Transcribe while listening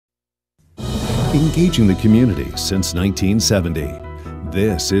engaging the community since 1970.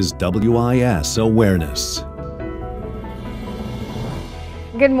 This is WIS Awareness.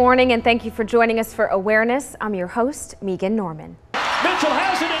 Good morning and thank you for joining us for Awareness. I'm your host, Megan Norman. Mitchell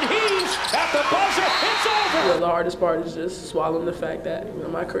has it and he's at the buzzer. It's over. The hardest part is just swallowing the fact that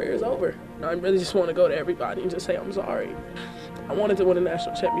my career is over. I really just want to go to everybody and just say I'm sorry. I wanted to win a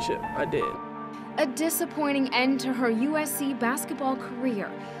national championship. I did. A disappointing end to her USC basketball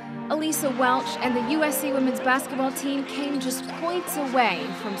career. Aleighsa Welch and the USC women's basketball team came just points away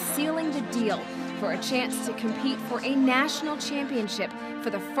from sealing the deal for a chance to compete for a national championship for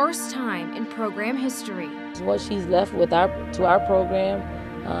the first time in program history. What she's left with to our program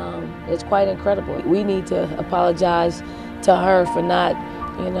is quite incredible. We need to apologize to her for not,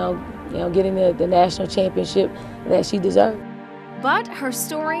 getting the national championship that she deserved. But her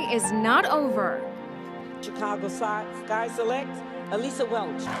story is not over. Chicago Sky select Aleighsa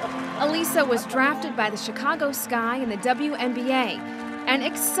Welch. Aleighsa was drafted by the Chicago Sky in the WNBA. An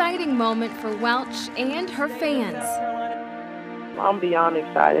exciting moment for Welch and her fans. I'm beyond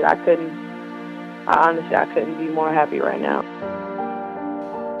excited. I couldn't be more happy right now.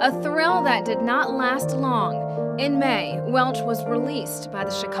 A thrill that did not last long. In May, Welch was released by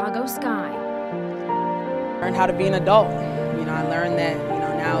the Chicago Sky. I learned how to be an adult. I learned that,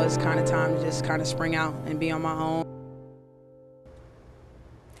 now it's kind of time to just kind of spring out and be on my own.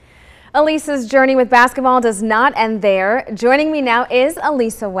 Aleisa's journey with basketball does not end there. Joining me now is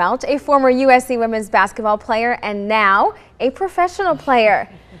Aleighsa Welch, a former USC women's basketball player and now a professional player.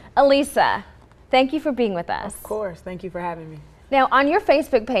 Aleighsa, thank you for being with us. Of course, thank you for having me. Now, on your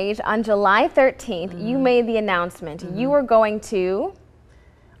Facebook page on July 13th, you made the announcement you were going to...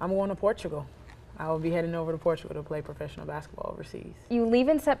 I'm going to Portugal. I will be heading over to Portugal to play professional basketball overseas. You leave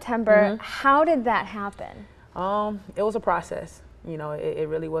in September. How did that happen? It was a process. It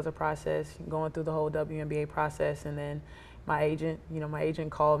really was a process, going through the whole WNBA process, and then my agent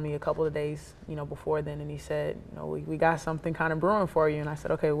called me a couple of days, before then, and he said, we got something kind of brewing for you, and I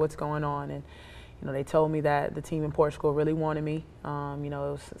said, okay, what's going on? And they told me that the team in Portugal really wanted me. It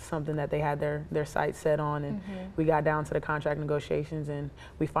was something that they had their sights set on, and we got down to the contract negotiations, and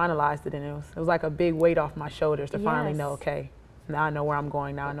we finalized it, and it was like a big weight off my shoulders to finally know, okay, now I know where I'm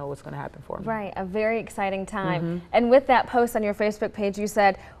going. Now I know what's going to happen for me. Right, a very exciting time. And with that post on your Facebook page, you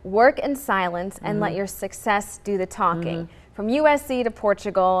said, work in silence and let your success do the talking. From USC to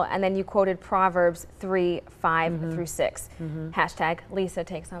Portugal, and then you quoted Proverbs 3:5-6. Hashtag Lisa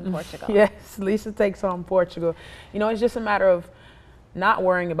takes on Portugal. Yes, Lisa takes on Portugal. It's just a matter of not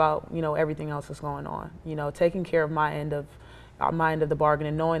worrying about, everything else that's going on. Taking care of my end of the bargain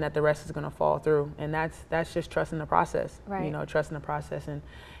and knowing that the rest is going to fall through, and that's just trusting the process. Right. Trusting the process, and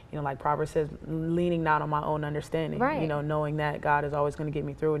like Proverbs says, leaning not on my own understanding. Right. Knowing that God is always going to get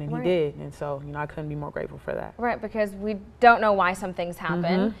me through it, and He did, and so I couldn't be more grateful for that. Right, because we don't know why some things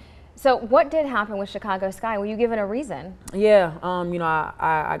happen. So what did happen with Chicago Sky? Were you given a reason? Yeah,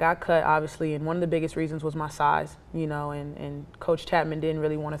 I got cut, obviously, and one of the biggest reasons was my size. And Coach Chapman didn't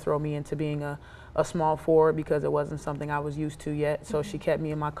really want to throw me into being a small forward because it wasn't something I was used to yet. So she kept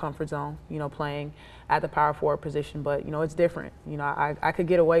me in my comfort zone, playing at the power forward position. But, it's different. I could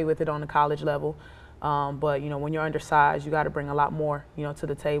get away with it on the college level. But, when you're undersized, you got to bring a lot more, to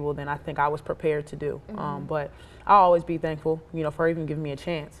the table than I think I was prepared to do. But I'll always be thankful, for even giving me a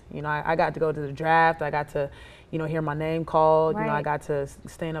chance. I got to go to the draft. I got to, hear my name called. Right. I got to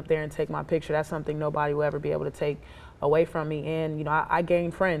stand up there and take my picture. That's something nobody will ever be able to take away from me. And, I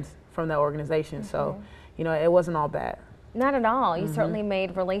gained friends from that organization. So, it wasn't all bad. Not at all. You certainly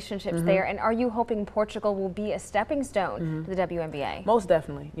made relationships there. And are you hoping Portugal will be a stepping stone to the WNBA? Most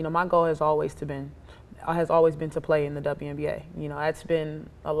definitely. My goal has always been to play in the WNBA. That's been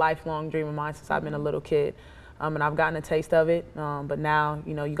a lifelong dream of mine since I've been a little kid. And I've gotten a taste of it, but now,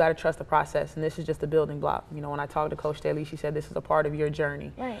 you got to trust the process, and this is just a building block. When I talked to Coach Daly, she said this is a part of your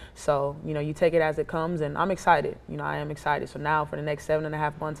journey. Right. So, you take it as it comes, and I'm excited. I am excited. So now for the next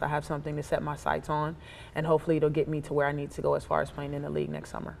 7.5 months, I have something to set my sights on, and hopefully it'll get me to where I need to go as far as playing in the league next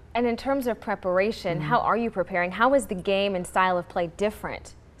summer. And in terms of preparation, how are you preparing? How is the game and style of play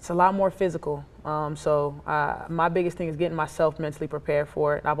different? It's a lot more physical. My biggest thing is getting myself mentally prepared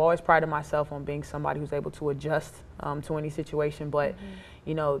for it. I've always prided myself on being somebody who's able to adjust to any situation, but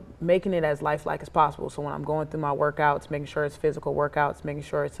making it as lifelike as possible. So when I'm going through my workouts, making sure it's physical workouts, making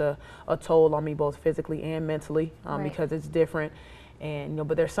sure it's a toll on me both physically and mentally, because it's different. And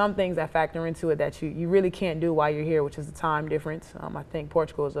but there's some things that factor into it that you really can't do while you're here, which is the time difference. I think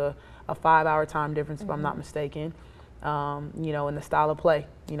Portugal is a 5-hour time difference, if I'm not mistaken. And the style of play,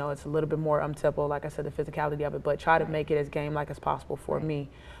 it's a little bit more up-tempo, like I said, the physicality of it, but try to make it as game-like as possible for me.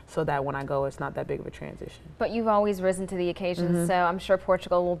 so that when I go, it's not that big of a transition. But you've always risen to the occasion, so I'm sure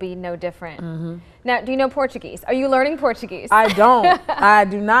Portugal will be no different. Now, do you know Portuguese? Are you learning Portuguese? I don't. I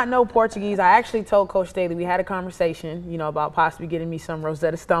do not know Portuguese. I actually told Coach Staley, we had a conversation, you know, about possibly getting me some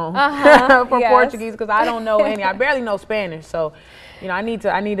Rosetta Stone for Portuguese, because I don't know any. I barely know Spanish, so you know, I need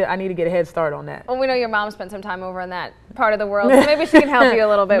to get a head start on that. Well, we know your mom spent some time over in that part of the world, so maybe she can help you a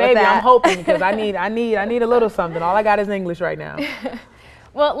little bit with that. Maybe, I'm hoping, because I need a little something. All I got is English right now.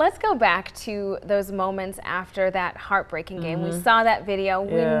 Well, let's go back to those moments after that heartbreaking game. We saw that video.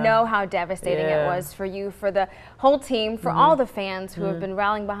 We know how devastating it was for you, for the whole team, for all the fans who have been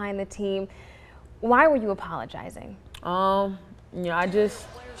rallying behind the team. Why were you apologizing? You know,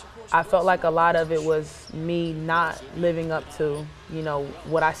 I felt like a lot of it was me not living up to, you know,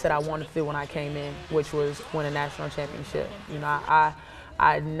 what I said I wanted to do when I came in, which was win a national championship. You know,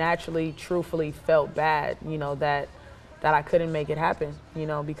 I naturally, truthfully felt bad, you know, that I couldn't make it happen, you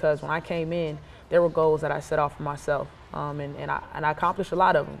know, because when I came in, there were goals that I set off for myself, and I accomplished a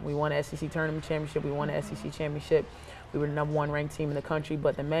lot of them. We won the SEC Tournament Championship, we won the SEC Championship, we were the #1 ranked team in the country,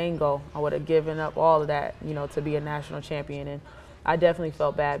 but the main goal, I would have given up all of that, you know, to be a national champion, and I definitely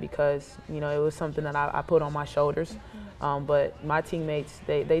felt bad because, you know, it was something that I put on my shoulders, but my teammates,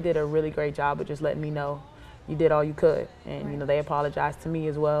 they did a really great job of just letting me know you did all you could, and, you know, they apologized to me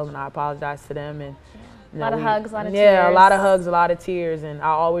as well, and I apologized to them, and a lot of hugs, a lot of tears. Yeah, a lot of hugs, a lot of tears. And I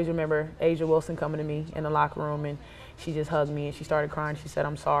always remember Asia Wilson coming to me in the locker room, and she just hugged me and she started crying. She said,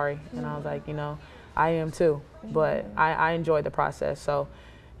 "I'm sorry." And I was like, you know, I am too. But I enjoyed the process. So,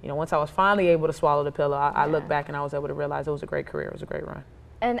 you know, once I was finally able to swallow the pill, I looked back and I was able to realize it was a great career. It was a great run.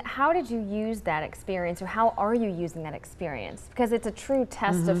 And how did you use that experience, or how are you using that experience? Because it's a true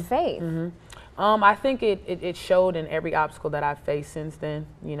test of faith. I think it showed in every obstacle that I've faced since then.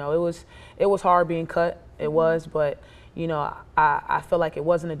 You know, it was hard being cut. It was, but you know, I feel like it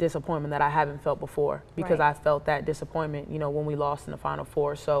wasn't a disappointment that I haven't felt before, because I felt that disappointment, you know, when we lost in the Final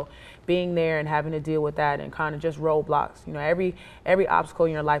Four. So being there and having to deal with that and kind of just roadblocks, you know, every obstacle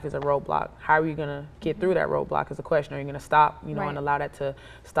in your life is a roadblock. How are you going to get through that roadblock is a question. Are you going to stop, you know, and allow that to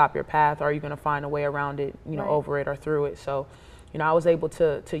stop your path, or are you going to find a way around it, you know, over it or through it? So, you know, I was able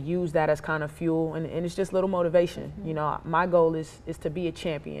to use that as kind of fuel, and it's just little motivation. You know, my goal is to be a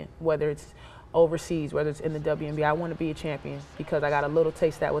champion, whether it's overseas, whether it's in the WNBA. I want to be a champion because I got a little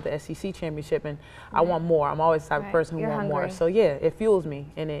taste of that with the SEC championship, and I want more. I'm always the type of person who wants more. So yeah, it fuels me,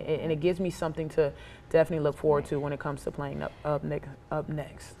 and it gives me something to definitely look forward to when it comes to playing up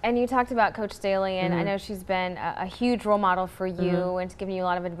next. And you talked about Coach Staley, and I know she's been a huge role model for you and giving you a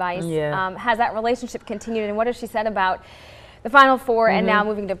lot of advice. Has that relationship continued, and what has she said about the Final Four and now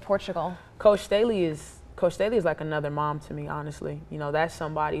moving to Portugal? Coach Staley is like another mom to me, honestly. You know, that's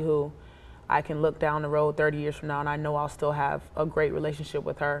somebody who I can look down the road 30 years from now and I know I'll still have a great relationship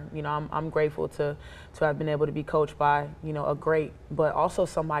with her. You know, I'm grateful to have been able to be coached by, you know, a great, but also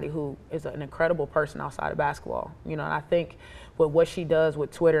somebody who is an incredible person outside of basketball. You know, and I think with what she does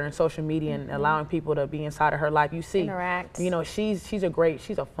with Twitter and social media and allowing people to be inside of her life, you see, you know, she's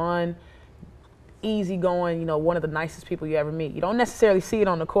a fun, easygoing, you know, one of the nicest people you ever meet. You don't necessarily see it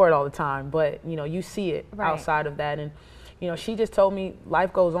on the court all the time, but, you know, you see it outside of that. And, you know, she just told me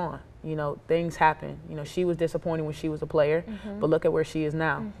life goes on. You know, things happen. You know, she was disappointed when she was a player, but look at where she is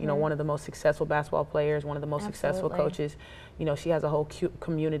now. You know, one of the most successful basketball players, one of the most successful coaches. You know, she has a whole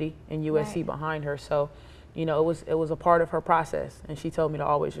community in USC behind her. So, you know, it was a part of her process, and she told me to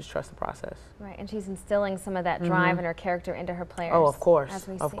always just trust the process. Right, and she's instilling some of that drive and her character into her players. Oh, of course,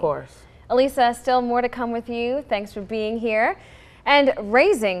 of course. Aleighsa, still more to come with you. Thanks for being here. And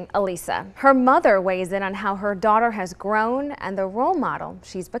raising Aleighsa, her mother weighs in on how her daughter has grown and the role model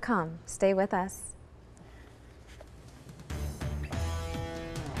she's become. Stay with us.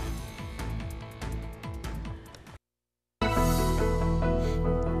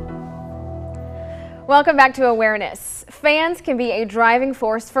 Welcome back to Awareness. Fans can be a driving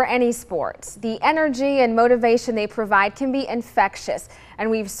force for any sport. The energy and motivation they provide can be infectious, and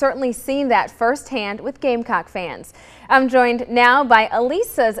we've certainly seen that firsthand with Gamecock fans. I'm joined now by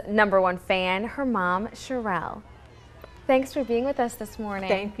Aleisa's #1 fan, her mom, Sharell. Thanks for being with us this morning.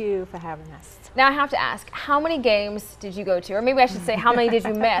 Thank you for having us. Now I have to ask, how many games did you go to? Or maybe I should say, how many did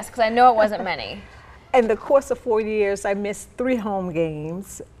you miss? Because I know it wasn't many. In the course of 4 years, I missed 3 home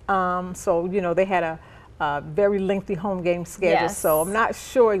games. So, you know, they had a very lengthy home game schedule. So I'm not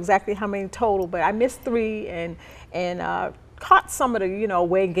sure exactly how many total, but I missed 3, and caught some of the, you know,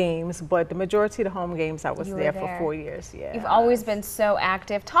 away games, but the majority of the home games I was there for 4 years. Yeah. You've always been so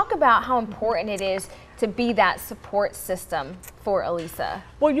active. Talk about how important it is to be that support system for Aleighsa.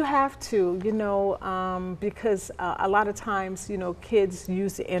 Well, you have to, you know, because a lot of times, you know, kids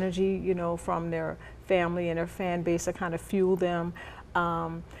use the energy, you know, from their family and their fan base to kind of fuel them.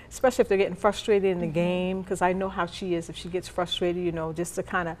 Especially if they're getting frustrated in the game, because I know how she is if she gets frustrated, you know, just to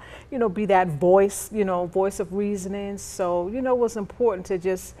kind of, you know, be that voice, you know, voice of reasoning. So, you know, it was important to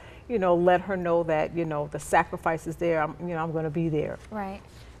just, you know, let her know that, you know, the sacrifice is there, you know, I'm going to be there. Right.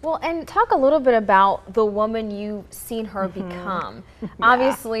 Well, and talk a little bit about the woman you've seen her become.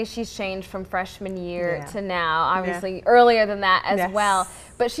 Obviously, she's changed from freshman year to now, obviously earlier than that as well.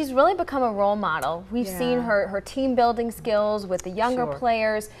 But she's really become a role model. We've seen her team building skills with the younger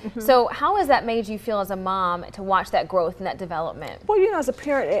players. So how has that made you feel as a mom to watch that growth and that development? Well, you know, as a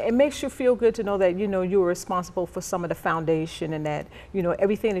parent, it makes you feel good to know that, you know, you were responsible for some of the foundation, and that, you know,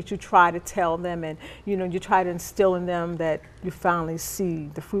 everything that you try to tell them and, you know, you try to instill in them, that you finally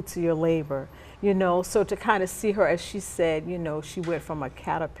see the fruits of your labor. You know, so to kind of see her, as she said, you know, she went from a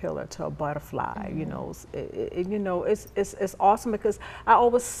caterpillar to a butterfly. You know, you know, it's awesome, because I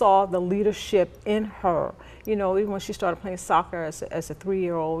always saw the leadership in her. You know, even when she started playing soccer as a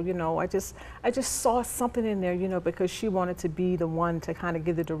 3-year-old, you know, I just saw something in there, you know, because she wanted to be the one to kind of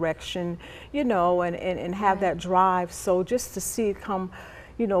give the direction, you know, and have that drive. So just to see it come,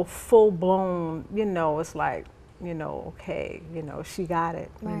 you know, full blown, you know, it's like, you know, okay, you know, she got it.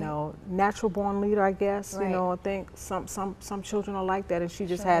 You know, natural born leader, I guess. You know, I think some children are like that, and she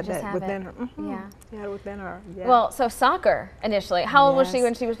just had that within her. She had it within her. Well, so soccer initially. How old was she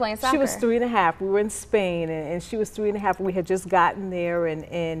when she was playing soccer? She was 3.5. We were in Spain, and she was 3.5. We had just gotten there,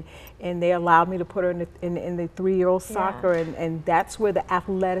 and they allowed me to put her in the 3-year-old soccer, and that's where the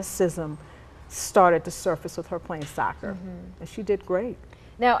athleticism started to surface with her playing soccer, and she did great.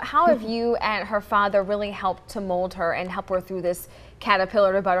 Now, how have you and her father really helped to mold her and help her through this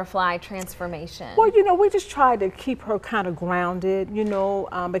caterpillar to butterfly transformation? Well, you know, we just tried to keep her kind of grounded, you know,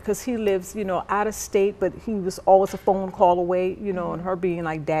 because he lives, you know, out of state, but he was always a phone call away, you know, and her being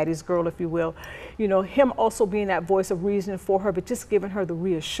like daddy's girl, if you will. You know, him also being that voice of reason for her, but just giving her the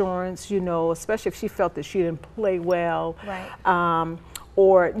reassurance, you know, especially if she felt that she didn't play well. Right.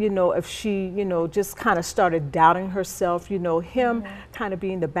 Or, you know, if she, you know, just kind of started doubting herself, you know, him kind of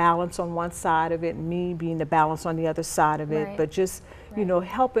being the balance on one side of it, and me being the balance on the other side of it, but just, you know,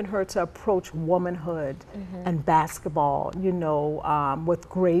 helping her to approach womanhood and basketball, you know, with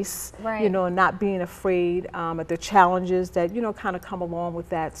grace, you know, and not being afraid at the challenges that, you know, kind of come along with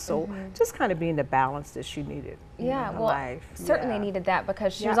that. So just kind of being the balance that she needed. Yeah, well, life. Certainly needed that,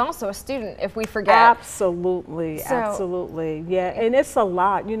 because she was also a student, if we forget. Absolutely, absolutely. Yeah, and it's a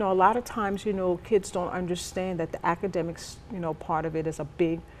lot. You know, a lot of times, you know, kids don't understand that the academics, you know, part of it is a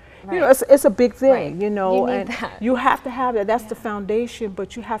big, you know, it's a big thing, you know, you and you have to have that. That's the foundation,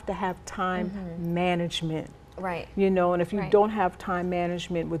 but you have to have time management. Right. You know, and if you don't have time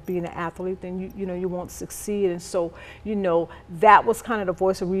management with being an athlete, then you know, you won't succeed. And so, you know, that was kind of the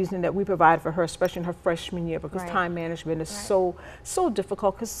voice of reason that we provided for her, especially in her freshman year, because time management is so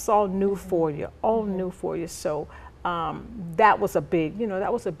difficult, because it's all new for you, all new for you. So that was a big, you know,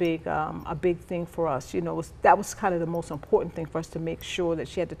 that was a big thing for us. You know, that was kind of the most important thing for us, to make sure that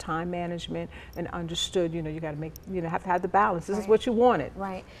she had the time management and understood, you know, you got to make, you know, have to have the balance. This is what you wanted.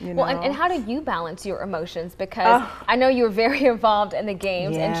 Right. You well, know? and how do you balance your emotions? Because I know you were very involved in the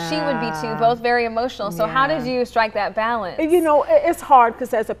games, and she would be too, both very emotional. So how did you strike that balance? You know, it's hard,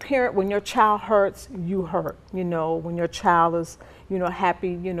 because as a parent, when your child hurts, you hurt. You know, when your child is, you know, happy,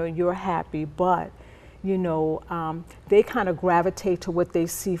 you know, you're happy. But you know, they kind of gravitate to what they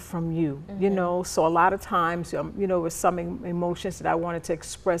see from you, you know. So a lot of times, you know, with some emotions that I wanted to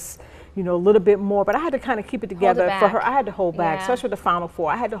express, you know, a little bit more, but I had to kind of keep it together for her. I had to hold back, especially with the Final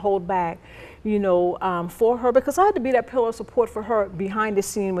Four. I had to hold back, you know, for her, because I had to be that pillar of support for her behind the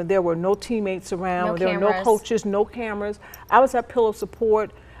scene when there were no teammates around, when there were no coaches, no cameras. I was that pillar of support.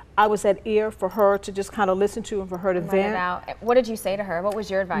 I was that ear for her to just kind of listen to and for her to vent. What did you say to her? What was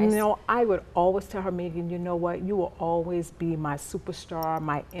your advice? You know, I would always tell her, Megan, you know what? You will always be my superstar,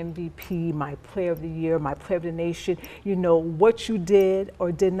 my MVP, my player of the year, my player of the nation. You know, what you did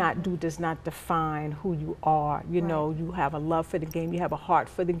or did not do does not define who you are. You know, you have a love for the game. You have a heart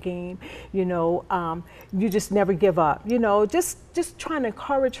for the game. You know, you just never give up. You know, just trying to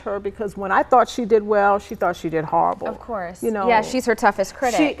encourage her, because when I thought she did well, she thought she did horrible. Of course. You know, yeah, she's her toughest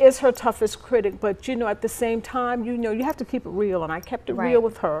critic. She is her toughest critic, but you know, at the same time, you know, you have to keep it real, and I kept it real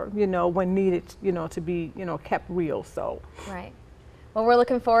with her, you know, when needed, you know, to be, you know, kept real. So Well, we're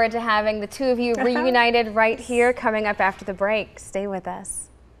looking forward to having the two of you reunited right here coming up after the break. Stay with us.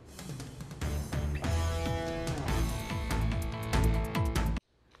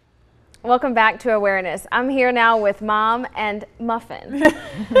 Welcome back to Awareness. I'm here now with Mom and Muffin.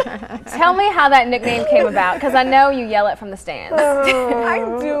 Tell me how that nickname came about, because I know you yell it from the stands. I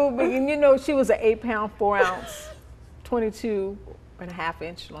do, but you know, she was an 8-pound, 4-ounce,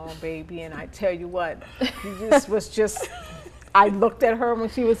 22.5-inch long baby, and I tell you what, I looked at her when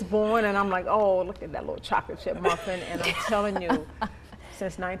she was born, and I'm like, oh, look at that little chocolate chip muffin, and I'm telling you,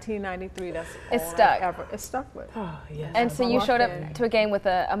 since 1993, that's all it's stuck with. Oh, yes. And so you showed up to a game with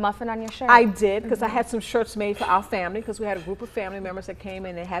a muffin on your shirt? I did, because I had some shirts made for our family, because we had a group of family members that came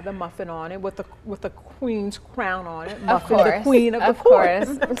and they had the muffin on it with the queen's crown on it. Muffin, the queen of the court.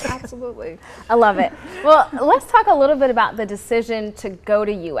 Absolutely. I love it. Well, let's talk a little bit about the decision to go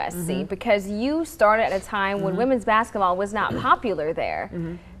to USC, because you started at a time when women's basketball was not popular there.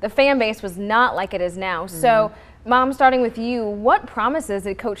 The fan base was not like it is now. So, Mom, starting with you, what promises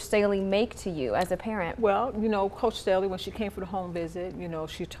did Coach Staley make to you as a parent? Well, you know, Coach Staley, when she came for the home visit, you know,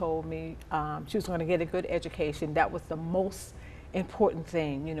 she told me she was going to get a good education. That was the most important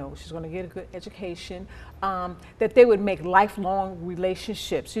thing, you know, she's going to get a good education, that they would make lifelong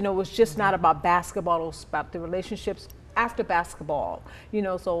relationships. You know, it was just not about basketball, it was about the relationships after basketball, you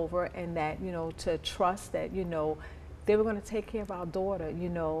know, it's over, and that, you know, to trust that, you know, they were going to take care of our daughter, you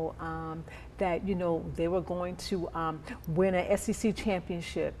know, that, you know, they were going to win an SEC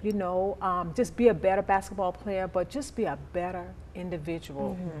championship, you know, just be a better basketball player, but just be a better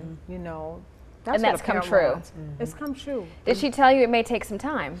individual, you know. And that's come true. It's come true. Did she tell you it may take some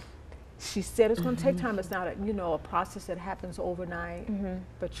time? She said it's going to take time. It's not a, you know, a process that happens overnight,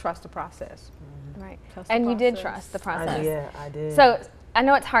 but trust the process. Right. And you did trust the process. Yeah, I did. So I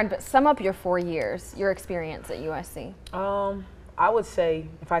know it's hard, but sum up your 4 years, your experience at USC. I would say,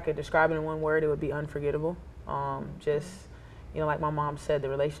 if I could describe it in one word, it would be unforgettable. Just, you know, like my mom said, the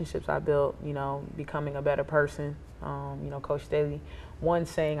relationships I built, you know, becoming a better person. You know, Coach Staley, one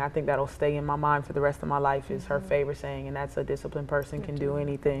saying I think that'll stay in my mind for the rest of my life is her favorite saying, and that's a disciplined person can do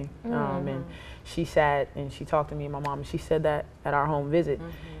anything. And she sat and she talked to me and my mom, and she said that at our home visit.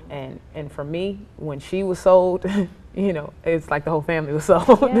 And for me, when she was sold, you know, it's like the whole family was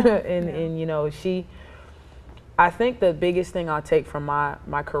sold. And you know, I think the biggest thing I'll take from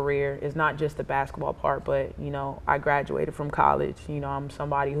my career is not just the basketball part, but, you know, I graduated from college. You know, I'm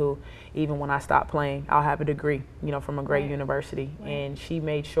somebody who, even when I stop playing, I'll have a degree, you know, from a great university. And she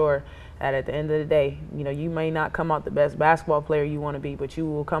made sure that at the end of the day, you know, you may not come out the best basketball player you want to be, but you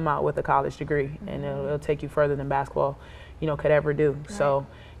will come out with a college degree, and it'll take you further than basketball, you know, could ever do. So,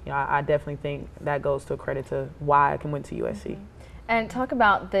 you know, I definitely think that goes to a credit to why I went to USC. And talk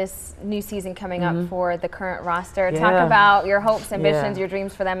about this new season coming up for the current roster. Talk about your hopes, ambitions, your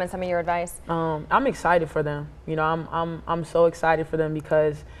dreams for them, and some of your advice. I'm excited for them. You know, I'm so excited for them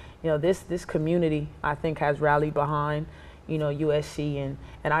because, you know, this community, I think, has rallied behind, you know, USC,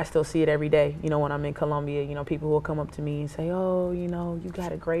 and I still see it every day. You know, when I'm in Columbia, you know, people will come up to me and say, oh, you know, you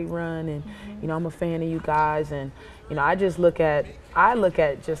got a great run, and you know, I'm a fan of you guys, and you know, I look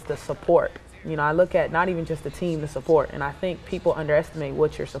at just the support. You know, I look at not even just the team, the support, and I think people underestimate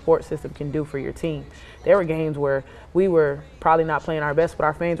what your support system can do for your team. There were games where we were probably not playing our best, but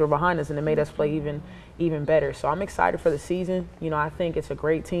our fans were behind us, and it made us play even better. So I'm excited for the season. You know, I think it's a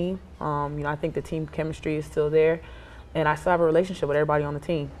great team. You know, I think the team chemistry is still there, and I still have a relationship with everybody on the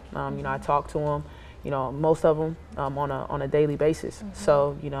team. You know, I talk to them. You know, most of them on a daily basis.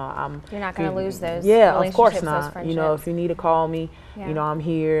 So, you know, you're not going to lose those. Yeah, of course not. You know, if you need to call me, you know, I'm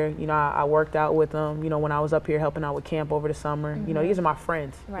here. You know, I worked out with them. You know, when I was up here helping out with camp over the summer. You know, these are my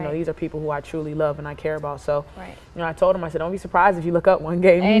friends. You know, these are people who I truly love and I care about. So, you know, I told them, I said, don't be surprised if you look up one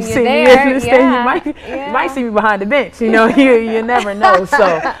game and you see me in the stadium. You might see me behind the bench. You know, you never know.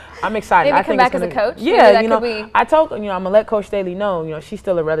 So. I'm excited. Maybe I think come back as a coach. Yeah, you know, I told, you know, I'm gonna let Coach Staley know. You know, she's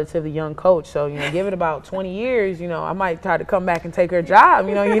still a relatively young coach, so you know, give it about 20 years. You know, I might try to come back and take her job.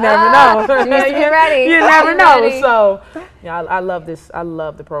 You know, you never know. You're ready. You never know. So, yeah, I love this. I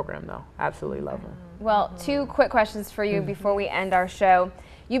love the program, though. Absolutely love them. Well, 2 quick questions for you before we end our show.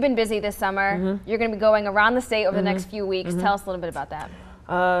 You've been busy this summer. You're going to be going around the state over the next few weeks. Tell us a little bit about that.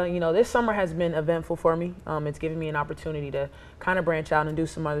 You know, this summer has been eventful for me. It's given me an opportunity to kind of branch out and do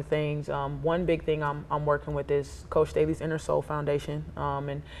some other things. One big thing I'm working with is Coach Staley's Inner Soul Foundation.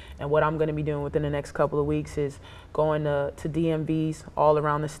 And what I'm going to be doing within the next couple of weeks is going to DMVs all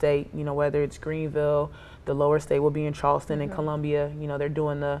around the state, you know, whether it's Greenville, the lower state will be in Charleston and Columbia. You know, they're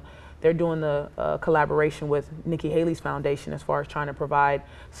doing the collaboration with Nikki Haley's foundation as far as trying to provide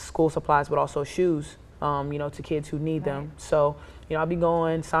school supplies, but also shoes you know, to kids who need them. So, you know, I'll be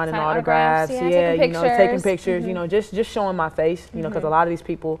going, signing Sign autographs, yeah, you know, taking pictures, you know, just showing my face, you know, because a lot of these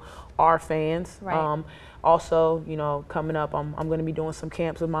people are fans. Also, you know, coming up, I'm going to be doing some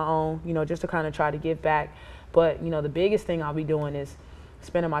camps of my own, you know, just to kind of try to give back. But, you know, the biggest thing I'll be doing is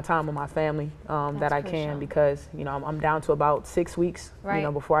spending my time with my family that I can, because, you know, I'm down to about 6 weeks, you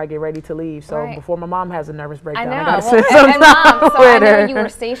know, before I get ready to leave. So before my mom has a nervous breakdown, I got to spend some time with so I know her. you were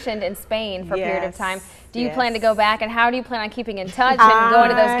stationed in Spain for a period of time. Do you plan to go back, and how do you plan on keeping in touch and going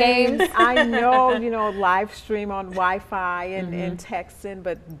to those games? I know, you know, live stream on Wi-Fi and texting,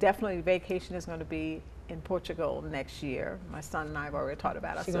 but definitely vacation is going to be in Portugal next year. My son and I have already talked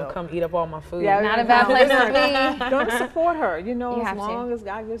about it. She's going to come eat up all my food. Yeah, not a bad place to be. Going to support her, you know, as long as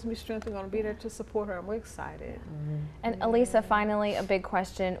God gives me strength, I'm going to be there to support her, and we're excited. And Aleighsa, finally, a big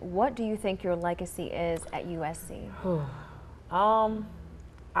question. What do you think your legacy is at USC?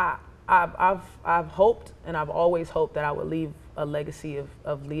 I've hoped, and I've always hoped, that I would leave a legacy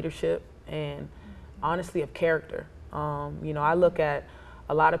of leadership and honestly of character. You know, I look at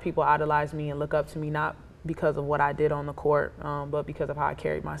a lot of people idolize me and look up to me, not because of what I did on the court, but because of how I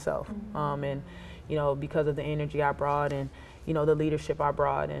carried myself. And, you know, because of the energy I brought, and, you know, the leadership I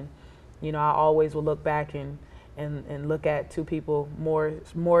brought. And, you know, I always will look back and look at two people,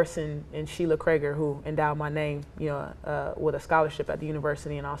 Morrison and Sheila Krager, who endowed my name, you know, with a scholarship at the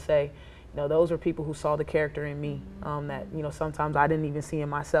university. And I'll say, you know, those are people who saw the character in me that, you know, sometimes I didn't even see in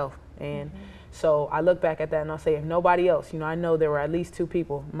myself. And so I look back at that and I'll say, if nobody else, you know, I know there were at least two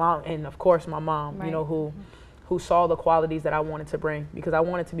people, mom, and of course my mom, you know, who saw the qualities that I wanted to bring, because I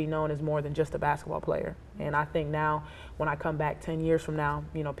wanted to be known as more than just a basketball player. And I think now, when I come back 10 years from now,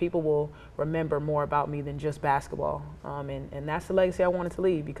 you know, people will remember more about me than just basketball. And that's the legacy I wanted to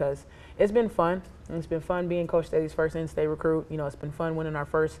leave, because it's been fun. It's been fun being Coach Staley's first in-state recruit. You know, it's been fun winning our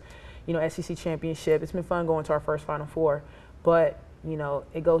first, you know, SEC championship. It's been fun going to our first Final Four. But, you know,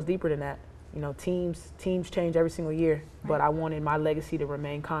 it goes deeper than that. You know, teams change every single year, but I wanted my legacy to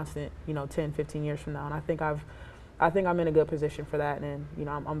remain constant, you know, 10, 15 years from now. And I think I'm in a good position for that, and, you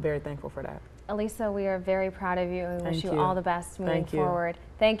know, I'm very thankful for that. Aleighsa, we are very proud of you, and we wish you all the best moving Thank you. forward.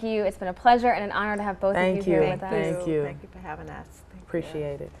 Thank you. It's been a pleasure and an honor to have both of you here with us. Thank you. Thank you for having us.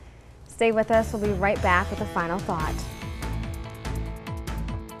 Appreciate it. Stay with us. We'll be right back with a final thought.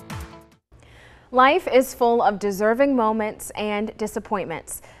 Life is full of deserving moments and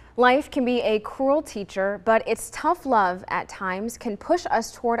disappointments. Life can be a cruel teacher, but its tough love at times can push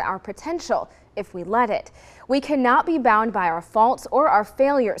us toward our potential if we let it. We cannot be bound by our faults or our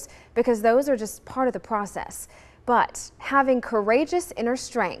failures, because those are just part of the process. But having courageous inner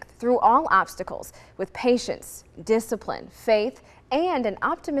strength through all obstacles, with patience, discipline, faith, and an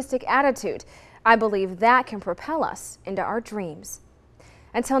optimistic attitude, I believe that can propel us into our dreams.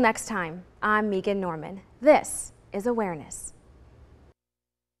 Until next time, I'm Megan Norman. This is Awareness.